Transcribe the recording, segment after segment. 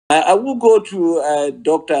I will go to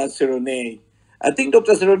Dr. Seronei. I think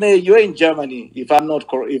Dr. Seronei, you're in Germany, if I'm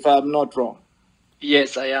not wrong.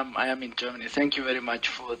 Yes, I am. I am in Germany. Thank you very much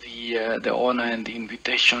for the honor and the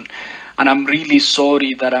invitation. And I'm really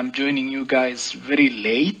sorry that I'm joining you guys very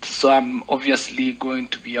late. So I'm obviously going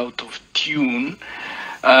to be out of tune.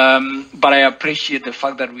 But I appreciate the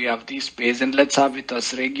fact that we have this space, and let's have it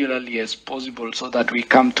as regularly as possible so that we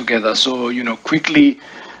come together. So, quickly,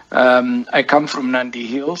 I come from Nandi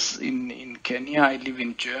Hills in Kenya. I live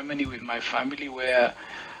in Germany with my family, where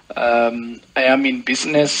I am in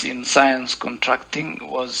business in science contracting.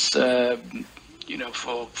 Was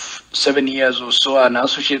for 7 years or so an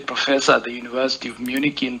associate professor at the University of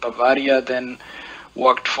Munich in Bavaria, then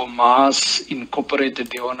worked for Mars, incorporated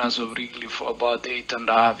the honors of Wrigley for about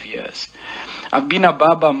 8.5 years. I've been a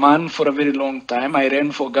Baba man for a very long time. I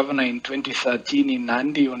ran for governor in 2013 in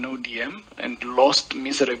Nandi on ODM and lost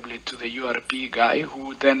miserably to the URP guy,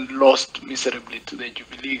 who then lost miserably to the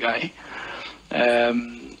Jubilee guy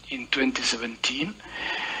in 2017.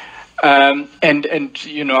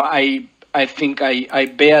 I think I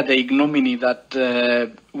bear the ignominy that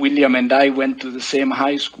William and I went to the same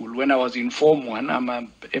high school. When I was in Form 1, I'm a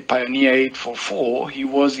pioneer 844. He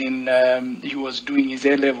was doing his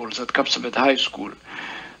A levels at Kapsabet High School,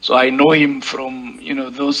 so I know him from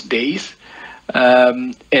those days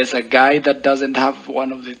as a guy that doesn't have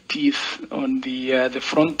one of the teeth on the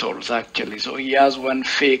frontals actually. So he has one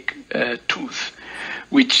fake tooth,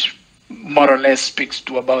 which more or less speaks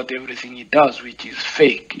to about everything he does, which is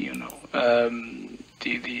fake.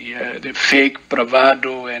 The fake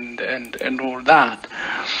bravado and all that.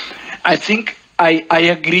 I think I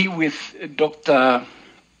agree with Dr.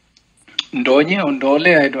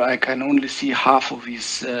 Ondole. I can only see half of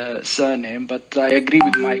his surname, but I agree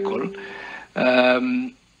with Michael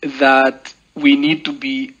that we need to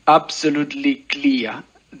be absolutely clear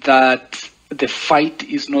that the fight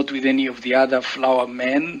is not with any of the other flower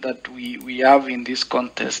men that we have in this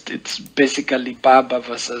contest. It's basically Baba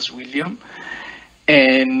versus William.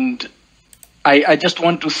 And I just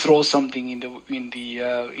want to throw something in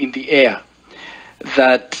the air,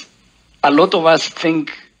 that a lot of us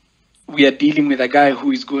think we are dealing with a guy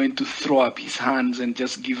who is going to throw up his hands and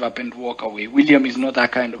just give up and walk away. William is not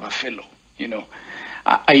that kind of a fellow,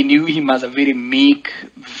 I knew him as a very meek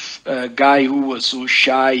guy who was so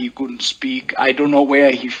shy he couldn't speak. I don't know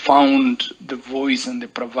where he found the voice and the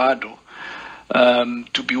bravado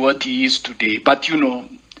to be what he is today. But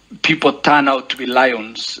people turn out to be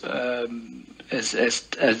lions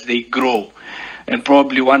as they grow, and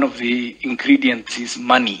probably one of the ingredients is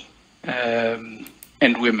money and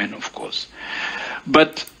women, of course.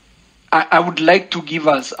 But I would like to give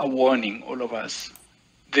us a warning, all of us.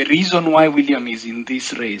 The reason why William is in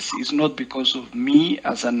this race is not because of me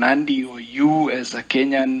as a Nandi or you as a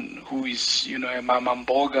Kenyan who is, a Mama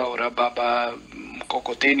Mboga or a Baba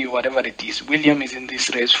Mkokoteni or whatever it is. William is in this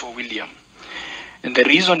race for William. And the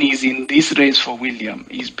reason he's in this race for William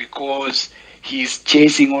is because he's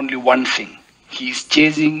chasing only one thing. He's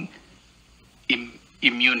chasing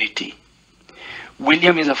immunity.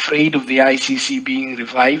 William is afraid of the ICC being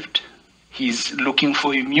revived. He's looking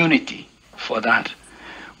for immunity for that.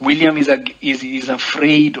 William is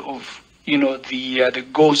afraid of the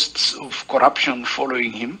ghosts of corruption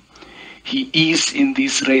following him. He is in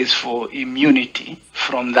this race for immunity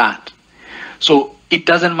from that. So it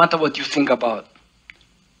doesn't matter what you think about.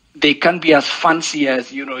 They can be as fancy as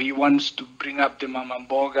he wants to bring up the Mama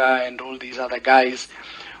Mboga and all these other guys.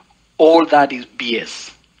 All that is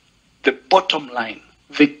BS. The bottom line,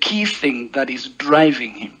 the key thing that is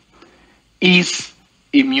driving him is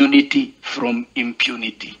immunity from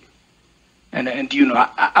impunity. And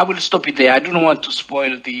I will stop it there. I don't want to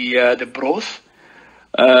spoil the broth,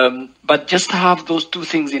 but just have those two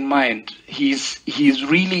things in mind. He's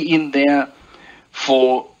really in there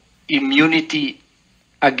for immunity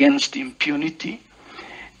against impunity,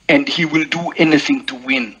 and he will do anything to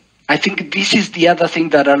win. I think this is the other thing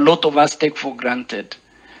that a lot of us take for granted.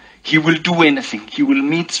 He will do anything. He will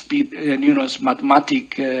meet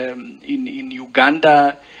mathematic in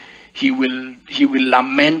Uganda. He will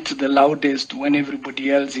lament the loudest when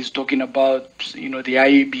everybody else is talking about the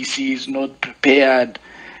IABC is not prepared,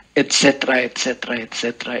 etc., etc.,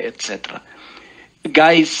 etc., etc.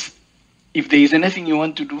 Guys, if there is anything you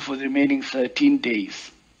want to do for the remaining 13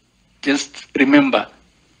 days, just remember,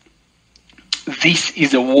 this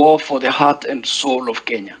is a war for the heart and soul of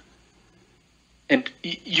Kenya. And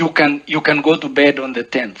you can go to bed on the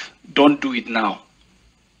 10th. Don't do it now.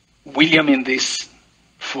 William in this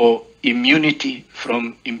for immunity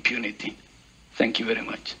from impunity. Thank you very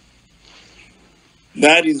much.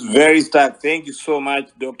 That is very stark. Thank you so much,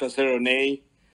 Dr. Seronei.